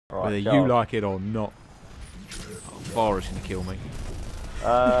Right, whether you like it or not. Oh, Vara's gonna kill me.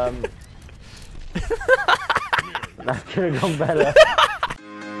 That could have gone better.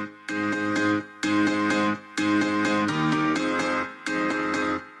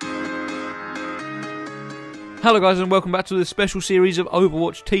 Hello guys and welcome back to this special series of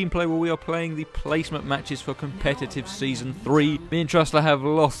Overwatch Team Play where we are playing the placement matches for competitive Season 3. Me and Trustler have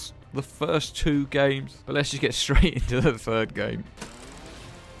lost the first 2 games, but let's just get straight into the 3rd game.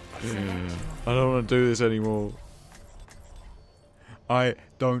 I don't want to do this anymore. I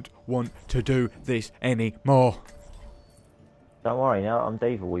don't want to do this anymore. Don't worry, now I'm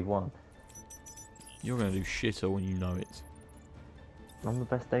D.Va, we've won. You're going to do shitter when you know it. I'm the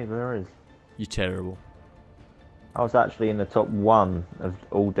best D.Va there is. You're terrible. I was actually in the top 1 of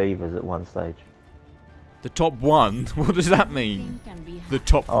all D.Vas at one stage. The top 1? What does that mean? The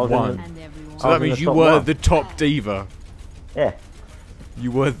top 1? So that means you were the top D.Va? Yeah. You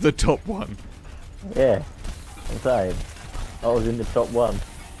were the top 1? Yeah. I'm saying. I was in the top 1.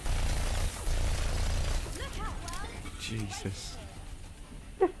 Jesus.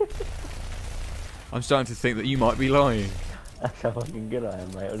 I'm starting to think that you might be lying. That's how fucking good I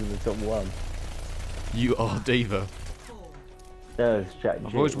am, mate. I was in the top 1. You are D.Va.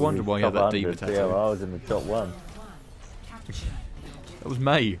 I've always wondered why you had that D.Va tattoo. Yeah, well, I was in the top 1. That was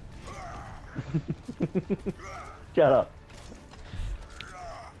May. Shut up.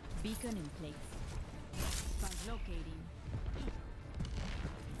 Beacon in place. Translocating.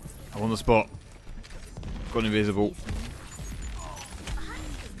 I'm on the spot. Gone invisible.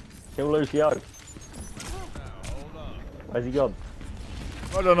 Kill Lucio. Where's he gone?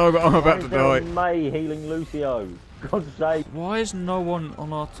 I don't know, but I'm about to die. May healing Lucio. God's sake. Why is no one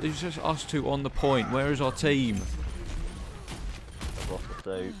on our... It's just us 2 on the point. Where is our team? I've lost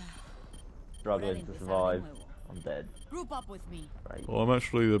the 2. Struggling to survive. I'm dead. Group up with me. Right. Well, I'm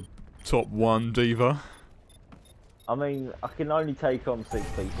actually the top 1 D.Va. I mean, I can only take on 6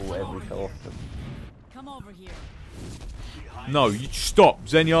 people every so often. Come over here. No, you stop.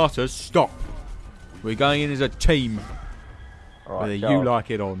 Zenyatta, stop. We're going in as a team. Right, whether you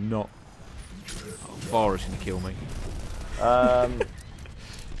like it or not. Oh, Vara's gonna kill me. That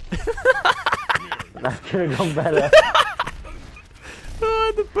could have gone better.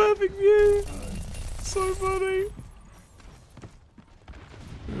 Ah, the perfect view. So funny.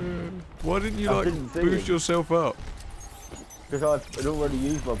 Why didn't you boost yourself up? Because I'd already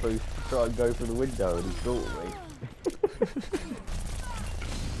used my boost to try and go for the window and he thought of me.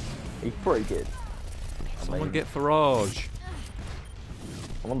 He's pretty good. Someone get Farage.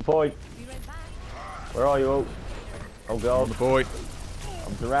 I'm on the point. Where are you all? Oh god. On the point.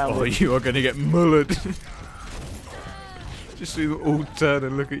 I'm surrounded. Oh, you are going to get mullered. Just see them all turn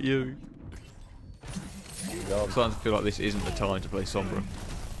and look at you. I'm starting to feel like this isn't the time to play Sombra.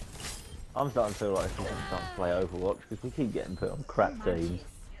 I'm starting to feel like this isn't the time to play Overwatch because we keep getting put on crap teams.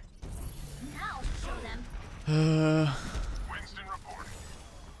 I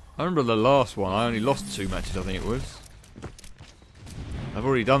remember the last one, I only lost 2 matches, I think it was. I've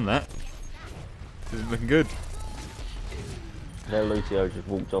already done that. This is looking good. Now Lucio just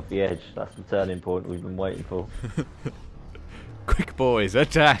walked off the edge. That's the turning point we've been waiting for. Quick boys,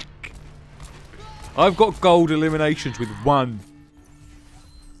 attack! I've got gold eliminations with 1.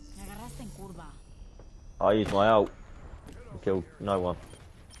 I used my ult and killed no one.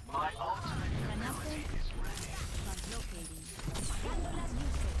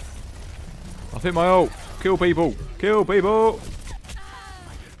 I've hit my ult. Kill people. Kill people.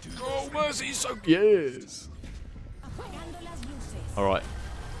 Oh, mercy, so yes. Alright.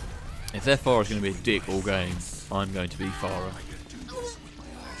 If their Pharah's going to be a dick all game, I'm going to be Pharah.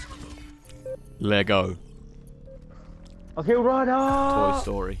 Lego. I killed Ryder! Toy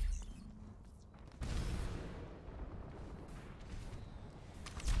Story.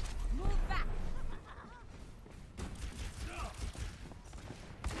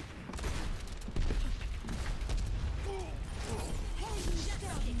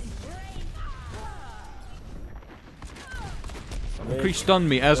 He stunned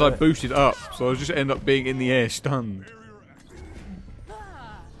me as I boosted up, so I just end up being in the air stunned.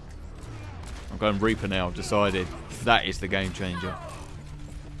 I'm going Reaper now, decided. That is the game changer.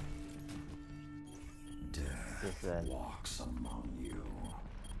 Death walks among you.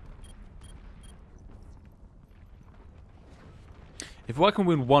 If I can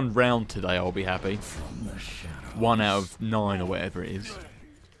win 1 round today, I'll be happy. 1 out of 9 or whatever it is.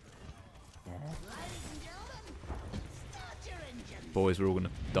 Boys, we're all going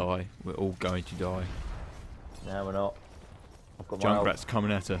to die. We're all going to die. No, we're not. I've got my ult. Junkrat's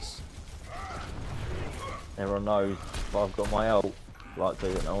coming at us. Everyone knows, but I've got my ult.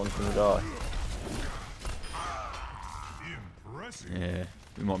 likely that no one's gonna die. Yeah,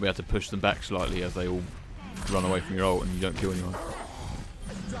 we might be able to push them back slightly as they all run away from your ult and you don't kill anyone.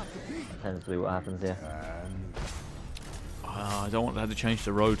 Tends to be what happens here. I don't want to have to change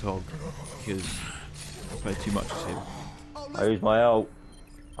to Roadhog because I play too much as him. I use my ult.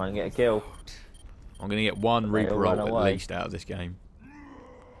 I can get a kill. I'm going to get one They all Reaper run ult at away. least out of this game.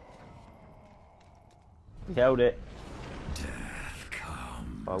 He held it.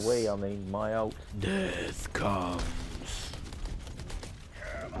 By we, I mean my ult. Death comes.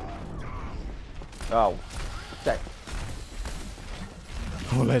 Oh, sick.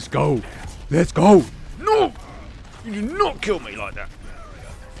 Oh, let's go. Let's go. No! You do not kill me like that.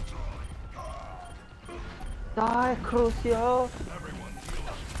 Die, Crucio.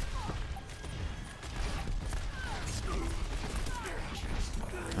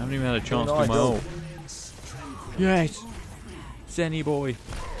 I haven't even had a chance to do my ult. Yes! Zenny boy.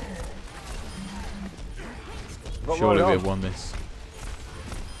 Surely we have won this.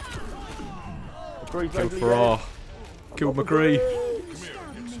 Kill Farah. Kill McCree.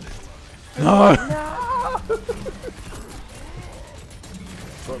 No!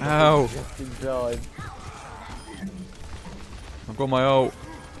 Ow! Just in time. I've got my ult.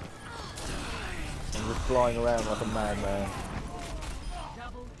 I'm just flying around like a madman.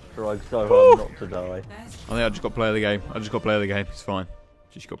 Trying so hard not to die. I think I just got to play the game. I just got to play the game. It's fine.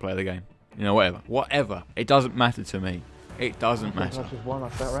 Just got to play the game. You know, whatever. Whatever. It doesn't matter to me. It doesn't I matter. just won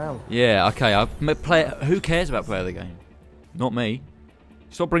off that round. Yeah, okay. Who cares about player of the game? Not me.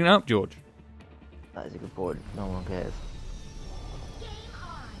 Stop bringing it up, George. That is a good point. No one cares.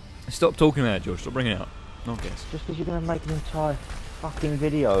 Stop talking about it, George. Stop bringing it up. No one cares. Just because you're going to make an entire fucking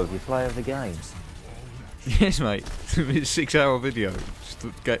video of your player of the game. Yes, mate. It's a 6-hour video. Just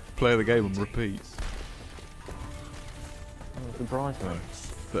to play the game and repeat. Doesn't surprise me.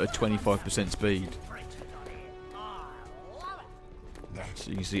 But at 25% speed. So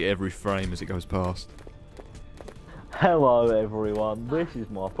you can see every frame as it goes past. Hello everyone, this is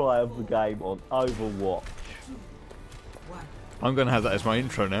my player of the game on Overwatch. I'm going to have that as my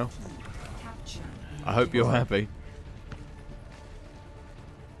intro now. I hope you're happy.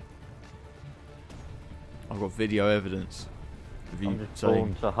 I've got video evidence of you I'm just saying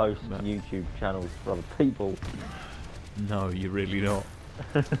born to host that. YouTube channels for other people. No, you're really not.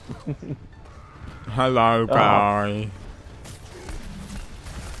 Hello, bye.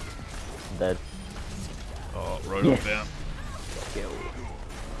 I'm dead. Oh, Roadhog down. Killed.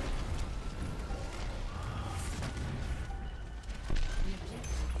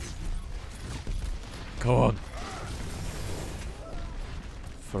 Come on.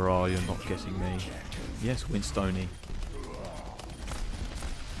 Farah, you're not getting me. Yes, Winstony.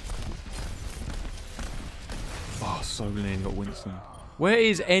 Oh, so nearly got Winston. Where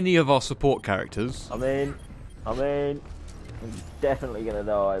is any of our support characters? I'm in. I'm definitely gonna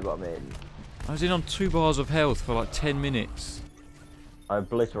die, but I'm in. I was in on 2 bars of health for like 10 minutes. I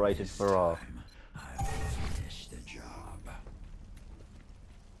obliterated Farah.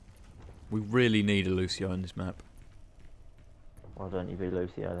 We really need a Lucio in this map. Why don't you be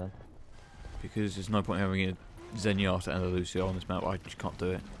Lucio then? Because there's no point having a Zenyatta and a Lucio on this map. I just can't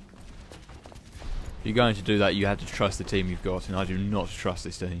do it. If you're going to do that, you have to trust the team you've got, and I do not trust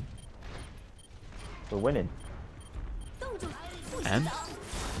this team. We're winning. And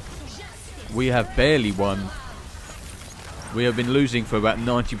we have barely won. We have been losing for about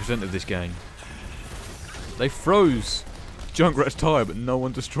 90% of this game. They froze Junkrat's tyre, but no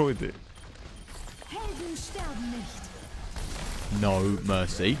one destroyed it. No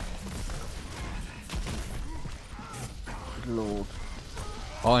mercy. Good Lord.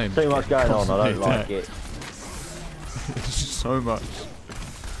 I am Too much going on, I don't constantly like it. It's just so much.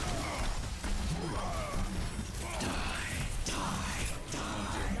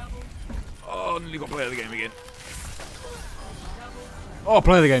 Oh, nearly got to play the game again. Oh,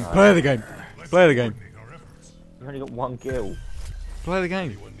 play the game, play the game, play the game, You've only got 1 kill. play the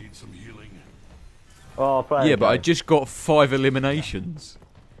game. Oh, play Yeah, the but I game. just got 5 eliminations.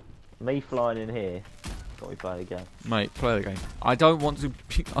 Me flying in here. Got me play the game. Mate, play the game. I don't want to...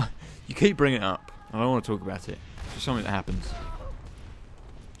 You keep bringing it up. I don't want to talk about it. It's just something that happens.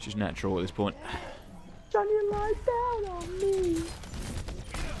 It's just natural at this point. Shine your light down on me.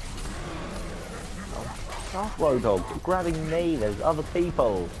 Stop, Roadhog. You're grabbing me. There's other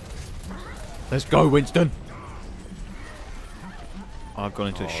people. Let's go, Winston. I've gone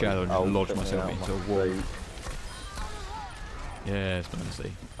into a shadow and just lodged myself into a wall. Yeah, it's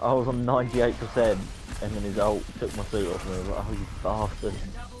mercy. I was on 98% and then his ult took my suit off me. I was like, oh, you bastard.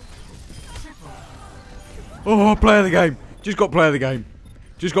 Oh, play the game. Just got player of the game.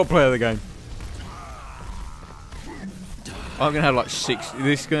 Just got player of the game. I'm gonna have like 6.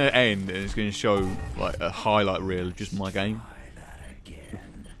 This is gonna end and it's gonna show like a highlight reel of just my game.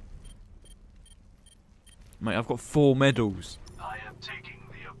 Mate, I've got 4 medals. I am taking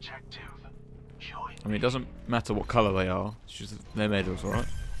the objective. Join I mean, it doesn't matter what colour they are. It's just they're medals, alright?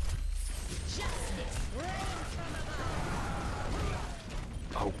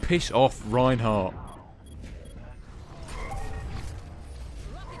 Oh, piss off, Reinhardt.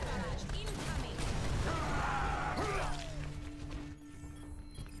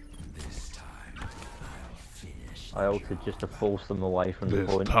 I ulted just to force them away from the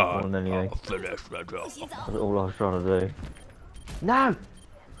point time more than anything. That's all I was trying to do. No!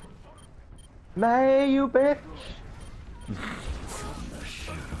 May you bitch!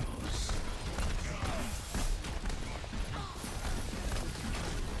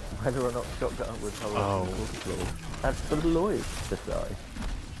 Whether or not shotgun was that's for the lawyers to decide.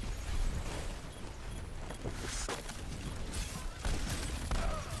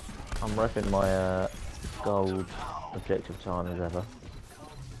 I'm repping my gold objective time as ever.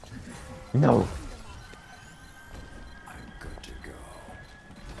 No!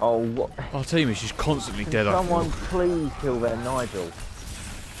 Oh, what? Our team is just constantly dead. Someone please kill their Nigel.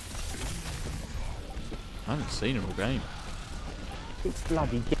 I haven't seen him all game. It's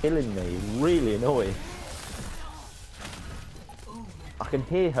bloody killing me. Really annoying. I can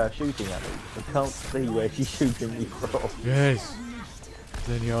hear her shooting at me. I can't see where she's shooting me from. Yes.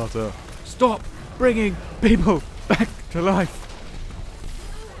 Zenyatta. Stop bringing people back to life.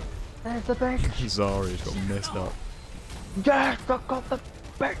 There's the bench. Zarya's got messed up. Yes, I got the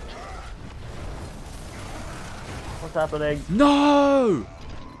bench. What's happening? No!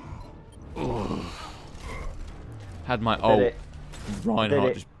 Ugh. Had my ult. it.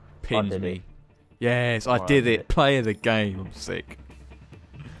 Reinhardt it. just pinned I did me. it. Yes, I Alright, did I did it. it. Play of the game. I'm sick.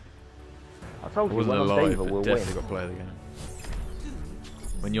 I I told you wasn't when I'm alive, D.Va, but we'll definitely win. got play of the game.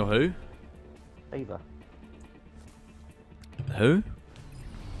 When you're who? D.Va. Who?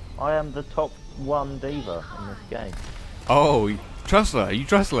 I am the top 1 D.Va in this game, Oh, Trussler. Are you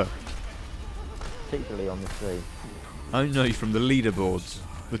Trussler? particularly on the sea. I know you from the leaderboards.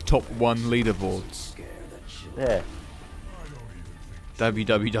 The top 1 leaderboards. Yeah.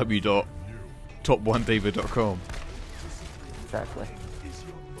 www.top1diva.com. Exactly.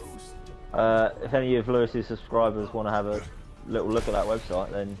 If any of Lewis's subscribers want to have a little look at that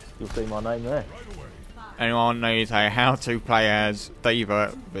website, then you'll see my name there. Anyone needs a how to play as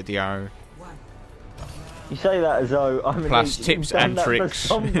D.Va video? You say that as though I'm Plus an tips done and that for tricks.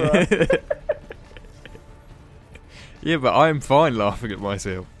 Sombra. Yeah, but I'm fine laughing at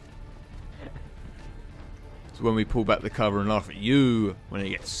myself. It's when we pull back the cover and laugh at you when it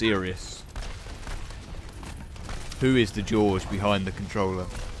gets serious. Who is the George behind the controller?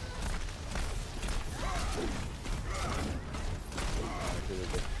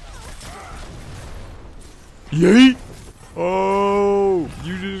 Yeet! Oh,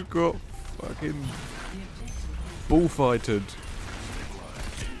 you just got fucking bullfighted.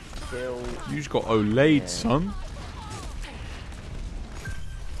 Kill. You just got Olayed, son.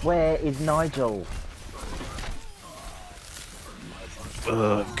 Where is Nigel?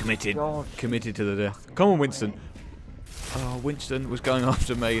 Committed. God. Committed to the death. Come on, Winston. Oh, Winston was going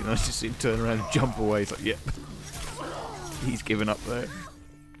after me, and I just see him turn around and jump away. It's like, yep. He's given up there.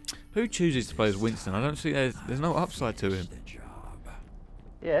 Who chooses to play as Winston? I don't see there's no upside to him.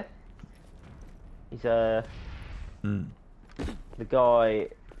 Yeah. He's the guy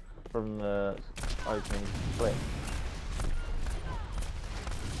from the opening clip.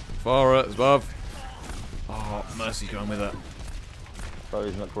 Far up, above. Oh, Mercy's going with that. So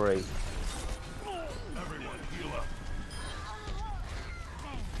is McBree.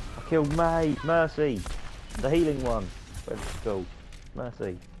 I killed May. Mercy. The healing one. Where's it called?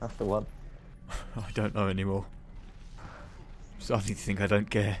 Mercy. That's the one. I don't know anymore. I'm starting to think I don't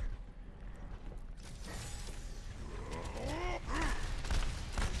care.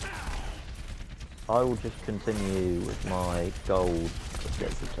 I will just continue with my gold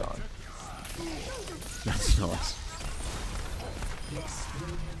objective time. That's nice.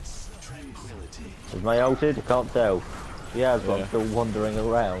 Is May ulted? I can't tell. Yeah, but Yeah. I'm still wandering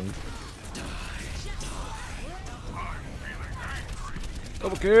around.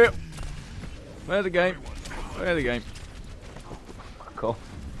 Double kill. Play the game. Play the game. Fuck off.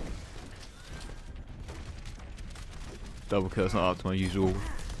 Double kill. It's not up to my usual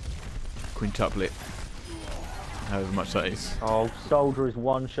quintuplet. However much that is. Oh, Soldier is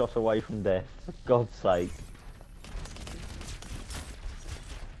one shot away from death. For God's sake.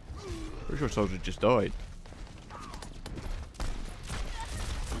 Pretty sure Soldier just died.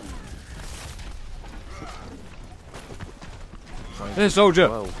 There's soldier.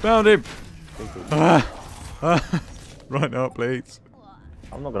 12 Found him. people. Right now, please.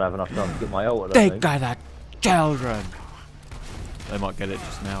 I'm not gonna have enough time to get my ult. I don't They think. got the children. They might get it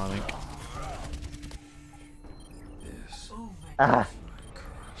just now, I think. Ah,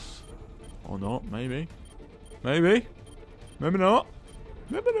 Or not, maybe. Maybe. Maybe not.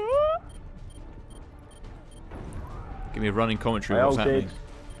 Maybe not. Give me a running commentary I of what's ulted. happening.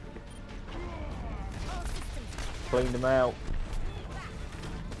 Cleaned them out.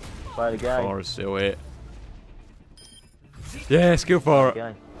 Play the game. Far is still here. Yeah, skill Play fire. the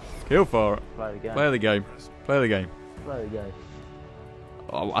game. Kill fire. Play the game. Play the game. Play the game. Play the game.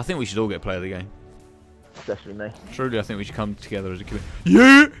 Oh, I think we should all get play of the game. Especially me. Truly, I think we should come together as a community.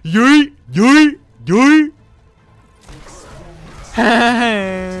 Yeah, yeah, yeah, yeah.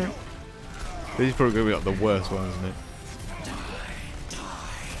 This is probably going to be like the worst one, isn't it?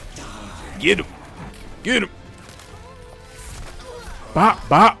 Get him! Get him! Bop,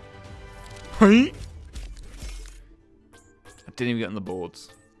 bop! Hey! I didn't even get on the boards.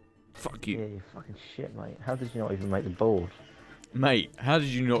 Fuck you. Yeah, you fucking shit, mate. How did you not even make the board? Mate, how did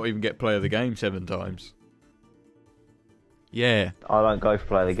you not even get play of the game 7 times? Yeah. I don't go for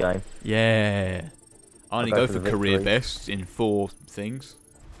play the game. Yeah. I only go go for for the career victory. bests in 4 things.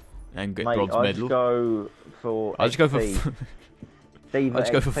 And get Mate, bronze I medal. just go for I just go for XP. D.Va I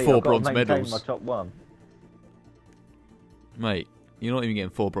just go for XP. 4 I've got to bronze maintain medals. my top 1. Mate, you're not even getting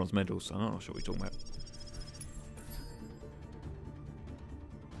 4 bronze medals, so I'm not sure what you're talking about.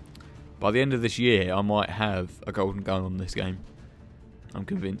 By the end of this year, I might have a golden gun on this game. I'm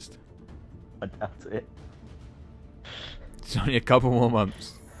convinced. I doubt it. It's only a couple more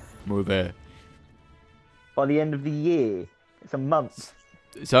months. We're there. By the end of the year, it's a month.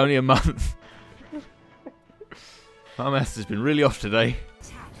 It's only a month. My maths has been really off today.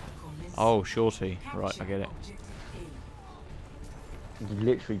 Oh, shorty. Right, I get it. You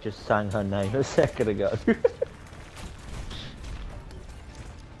literally just sang her name a second ago.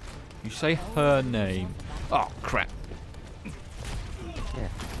 You say her name. Oh, crap. Yeah,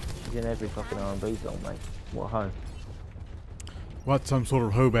 she's in every fucking R&B song, mate. What hoe? What some sort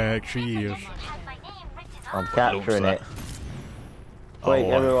of hoe bag she is. I'm capturing like it. Quick,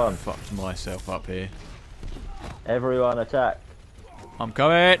 Oh, everyone. I fucked myself up here. Everyone attack. I'm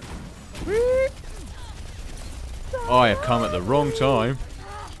coming. I have come at the wrong time.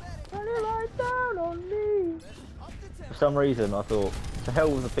 For some reason, I thought, to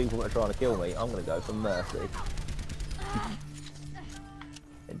hell with the people that are trying to kill me, I'm going to go for mercy.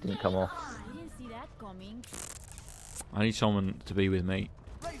 It didn't come off. I didn't see that coming. I need someone to be with me.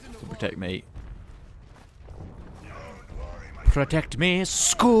 To protect me. Protect me,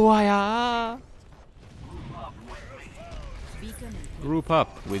 Squire! Beacon. Group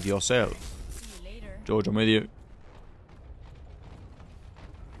up with yourself. See you later. George, I'm with you.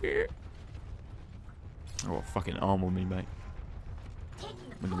 Oh, fucking arm on me, mate.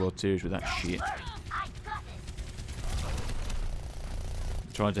 Win the World Series with that shit. I'm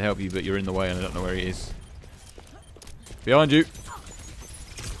trying to help you, but you're in the way and I don't know where he is. Behind you!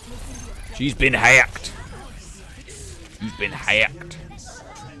 She's been hacked! She's been hacked!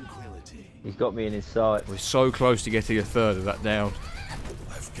 He's got me in his sight. We're so close to getting a third of that down.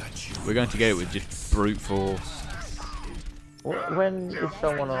 We're going to get it with just brute force. When is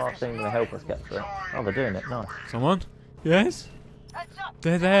someone on our team going to help us capture it? Oh, they're doing it. Nice. Someone? Yes?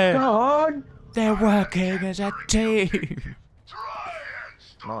 They're there! God! They're working as a team!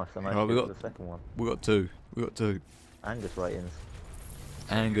 Nice, I managed Oh, to we get got- to the second one. We got 2. We got 2. Angus ratings.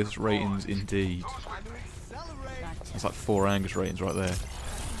 Angus ratings indeed. That's like 4 Angus ratings right there.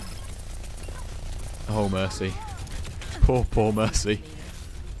 Oh, mercy. Poor, poor mercy.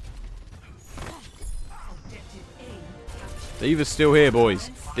 D.Va's still here,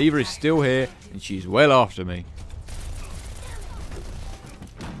 boys. D.Va is still here, and she's well after me.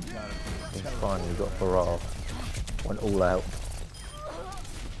 It's fine, we've got Farrar. Went all out.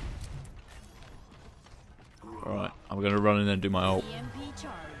 Alright, I'm going to run in and do my ult. EMP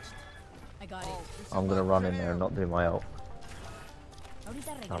charged. I got it. I'm going to run in there and not do my ult. Ahorita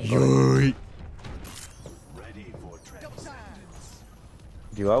I've regreso. got it. Yoy.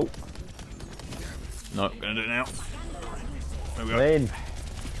 Do you ult? No, going to do it now. There we I'm go. in.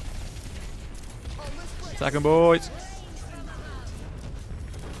 Attack 'em, boys. Is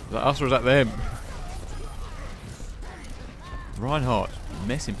that us or is that them? Reinhardt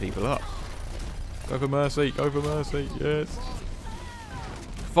messing people up. Go for mercy, go for mercy, yes.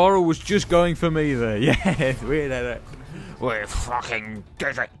 Forrell was just going for me there, yes, we did it. We fucking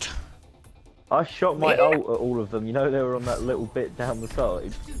did it. I shot my ult at all of them. You know they were on that little bit down the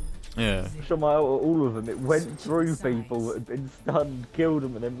side. Yeah. Somehow all of them, it went through people that had been stunned, killed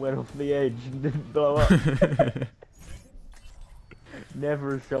them, and then went off the edge and didn't blow up.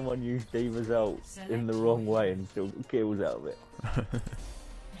 Never has someone used D.Va's ult in the wrong way and still got kills out of it.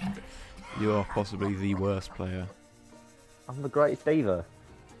 You are possibly the worst player. I'm the greatest D.Va.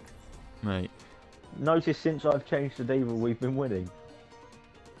 Mate. Notice since I've changed to D.Va, we've been winning.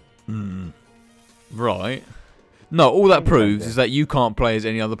 Right. No, all that proves is that you can't play as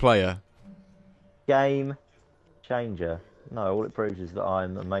any other player. Game changer. No, all it proves is that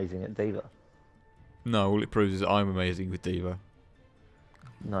I'm amazing at D.Va. No, all it proves is that I'm amazing with D.Va.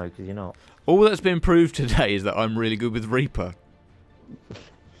 No, because you're not. All that's been proved today is that I'm really good with Reaper.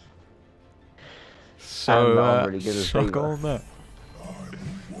 So, I'm really good at suck D.Va. on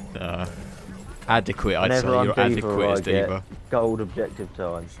that. Adequate, I'd Whenever say. I'm You're D.Va, adequate I as get D.Va. gold objective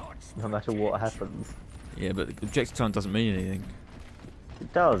time, no matter what happens. Yeah, but objective time doesn't mean anything.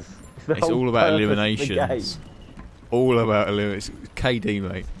 It does. It's all about eliminations. All about eliminations. KD,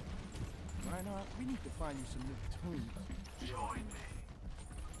 mate. We need to find you some new tunes.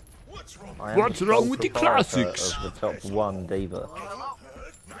 What's wrong with the classics? Of the top one D.Va.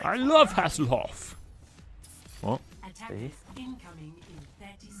 I love Hasselhoff. What? Attackers incoming in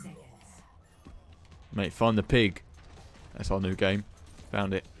 30 seconds. Mate, find the pig. That's our new game.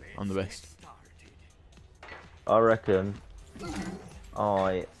 Found it. I'm the best. I reckon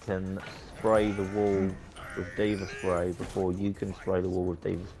I can spray the wall with D.Va spray before you can spray the wall with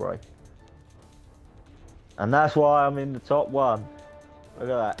D.Va spray. And that's why I'm in the top one. Look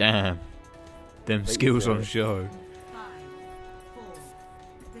at that. Damn. Them skills on show. 5, 4,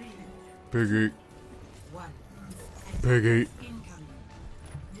 3, Piggy. 1. Piggy. Incoming.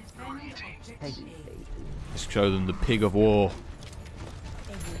 Defend objective A. Let's show them the pig of war.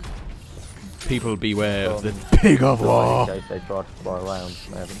 People beware of the pig of war. In case they tried to fly around.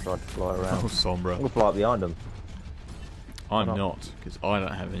 They haven't tried to fly around. Oh, Sombra. I'm gonna fly up behind them. I'm not, because I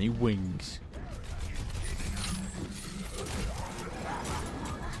don't have any wings.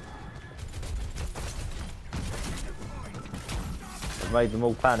 I've made them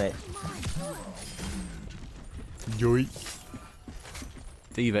all panic. Yoink.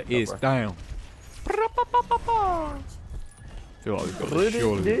 D.Va is down. Feel like we've got this.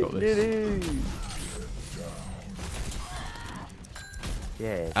 Surely we've got this.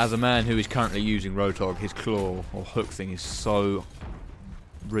 Yeah. As a man who is currently using Roadhog, his claw or hook thing is so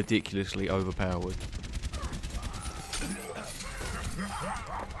ridiculously overpowered.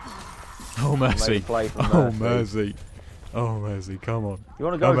 Oh mercy! Oh mercy! Oh mercy! Come on! You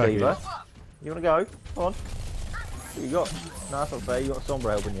want to go, D.Va? You want to go? Come on. What you got? No, that's not fair. You got a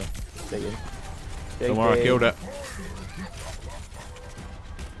Sombra helping you. Beating. Don't worry, I killed it.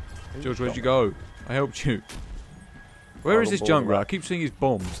 George, where'd you go? I helped you. Where is this jungler? I keep seeing his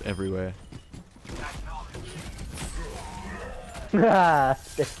bombs everywhere. Ah,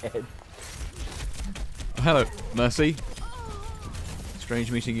 dead. Oh, hello, Mercy.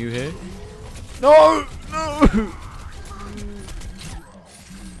 Strange meeting you here. No! No!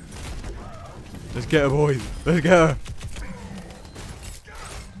 Let's get her, boys. Let's get her.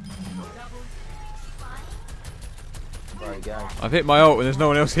 There you go. I've hit my ult and there's no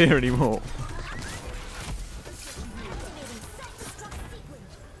one else here anymore.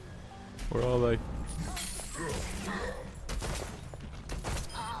 Where are they?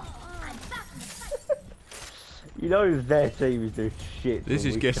 You know their team is doing shit. This when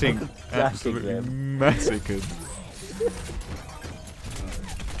is we getting start attacking absolutely them. massacred.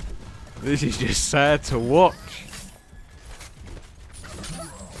 This is just sad to watch.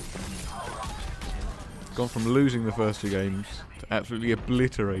 Gone from losing the first 2 games to absolutely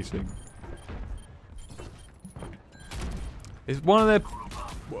obliterating. Is one of their...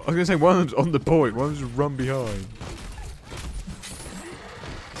 I was going to say one of them's on the point, one of them's run behind.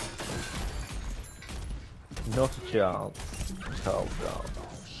 Not a chance. Oh god.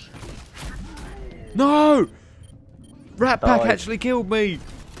 No! Rat Pack Died. actually killed me!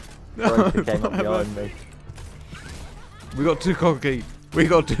 Broker came up behind me. We got too cocky. We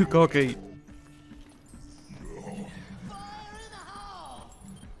got too cocky.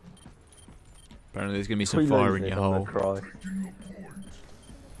 Apparently there's going to be some fire in your hole. Cry.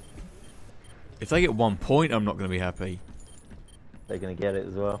 If they get 1 point, I'm not going to be happy. They're going to get it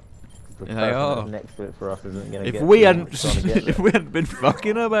as well. The Yeah, they person are. that's next to it for us isn't going to If get we it. hadn't, It's trying to get if we hadn't been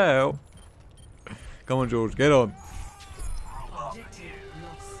fucking about. Come on, George, get on.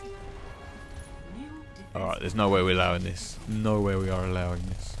 Alright, there's no way we're allowing this. No way we are allowing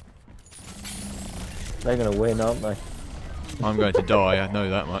this. They're going to win, aren't they? I'm going to die, I know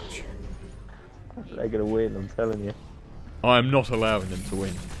that much. They're going to win, I'm telling you. I am not allowing them to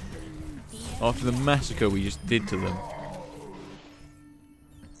win. After the massacre we just did to them.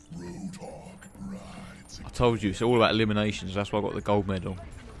 I told you, it's all about eliminations. That's why I got the gold medal.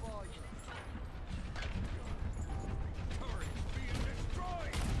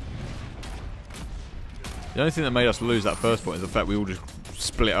 The only thing that made us lose that first point is the fact we all just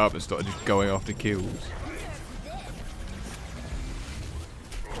split up and started just going after kills.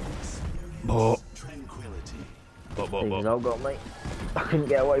 Oh. He's all got me. I couldn't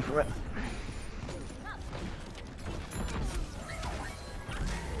get away from it.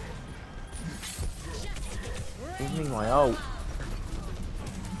 Give me my ult.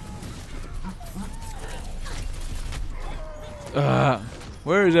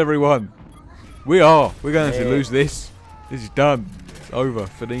 Where is everyone? We're going to lose this. This is done. It's over.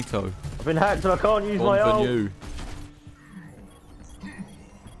 Finito. I've been hacked and I can't use On my for ult. new.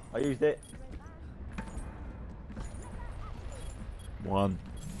 I used it. One.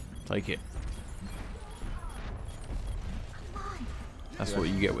 Take it. That's what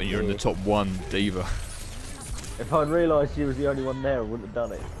you get when you're in the top one, D.Va. If I'd realised she was the only one there, I wouldn't have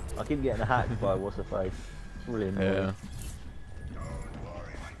done it. I keep getting hacked by what's her face. It's really annoying. Yeah.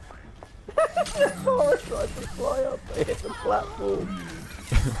 Oh, I tried to fly up, I hit the platform.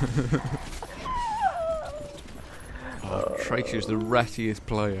 Tracer's the rattiest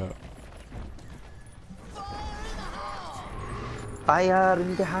player. Fire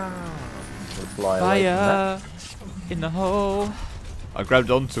in the house. Fly away from that. Fire in the hole. I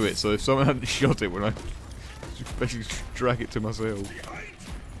grabbed onto it, so if someone hadn't shot it when I just basically drag it to myself.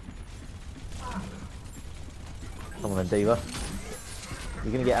 Come on then, D.Va.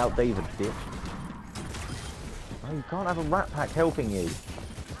 You're gonna get out D.Va, bitch. Oh, you can't have a rat pack helping you.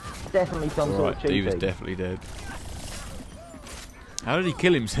 Definitely some sort of cheating. D.Va's definitely dead. How did he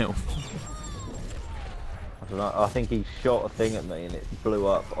kill himself? I don't know. I think he shot a thing at me and it blew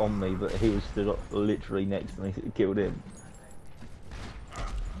up on me, but he was stood up literally next to me, so it killed him.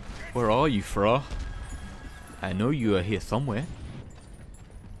 Where are you, Fra? I know you are here somewhere.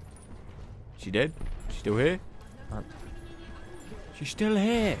 She dead? She still here? She's still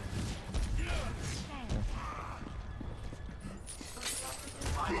here.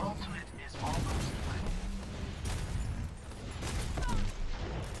 My ultimate is almost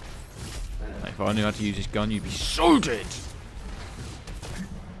ready. If I knew how to use this gun, you'd be so dead.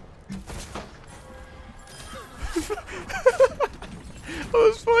 I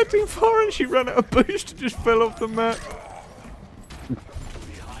was fighting far and she ran out of boost and just fell off the map.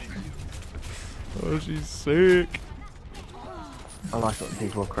 Oh, she's sick. I like when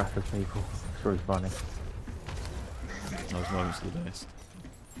people are crap as people. It's really funny. Those moments are the best.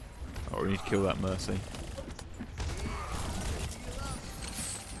 Oh, we need to kill that Mercy.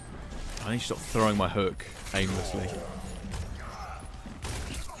 I need to stop throwing my hook aimlessly.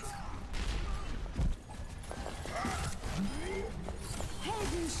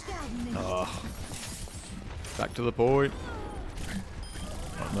 Oh. Back to the point.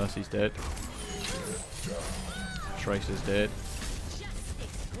 Oh, Mercy's dead. Tracer's dead.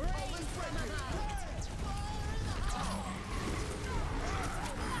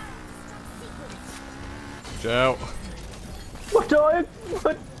 Watch out.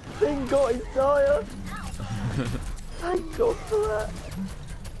 My thing got his tire. Thank God for that.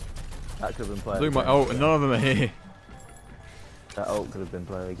 That could have been playing. Blew my ult and none of them are here. That ult could have been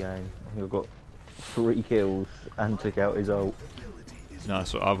playing the game. I think I got 3 kills and took out his ult. No,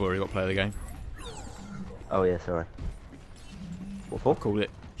 so I've already got to play the game. Oh yeah, sorry. What for? Called it.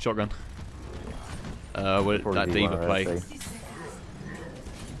 Shotgun. What did that D.Va play?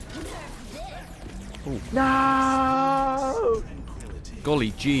 No!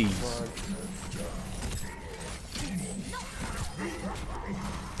 Golly jeez.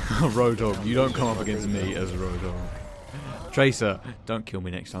 Roadhog, you don't come up against me as a Roadhog. Tracer, don't kill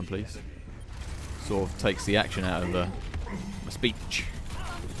me next time, please. Sort of takes the action out of my speech.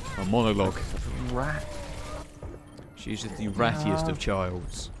 My monologue. Rat. She's just the rattiest of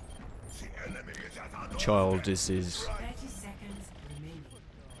childs. Childises. 30 seconds remaining.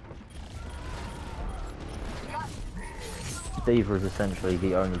 D.Va is essentially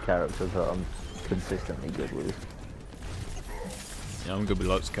the only character that I'm consistently good with. Yeah, I'm good with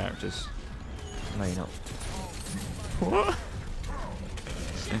lots of characters. No, you're not. What?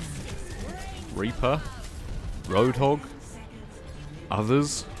 Reaper, Roadhog,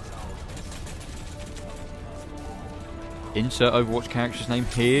 others. Insert Overwatch character's name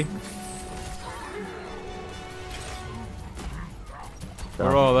here.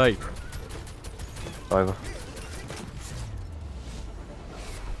 Where are they? Over.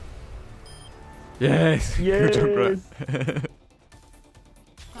 Yes. Yes. Good job, Brett.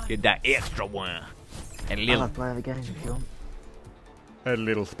 Get that extra one. And a I'll little, have play the game if you want. a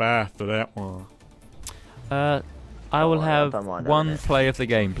little spice for that one. I Don't will worry, I have don't mind one having it. play of the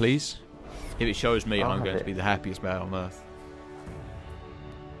game, please. If it shows me, I'll I'm have going to it. be the happiest man on earth.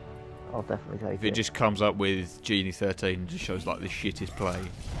 I'll definitely take If it just comes up with Genie 13 and just shows like the shittest play.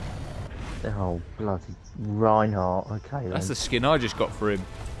 Oh, bloody Reinhardt. Okay, then. That's the skin I just got for him.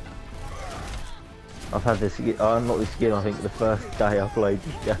 I've had this. I unlocked this skin, I think, the first day I played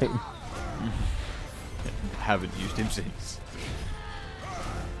this game. Haven't used him since.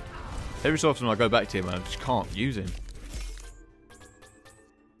 Every so often I go back to him and I just can't use him.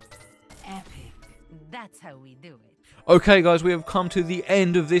 Epic. That's how we do it. Okay guys, we have come to the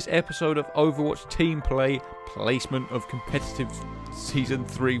end of this episode of Overwatch Team Play, placement of competitive Season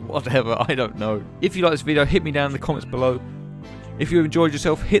 3, whatever, I don't know. If you like this video, hit me down in the comments below. If you enjoyed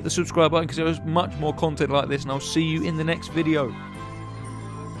yourself, hit the subscribe button because there is much more content like this, and I'll see you in the next video.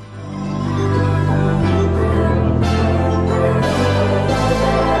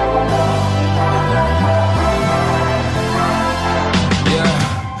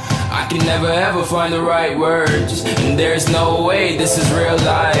 Can never ever find the right words, and there's no way this is real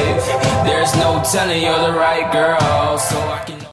life. There's no telling you're the right girl, so I can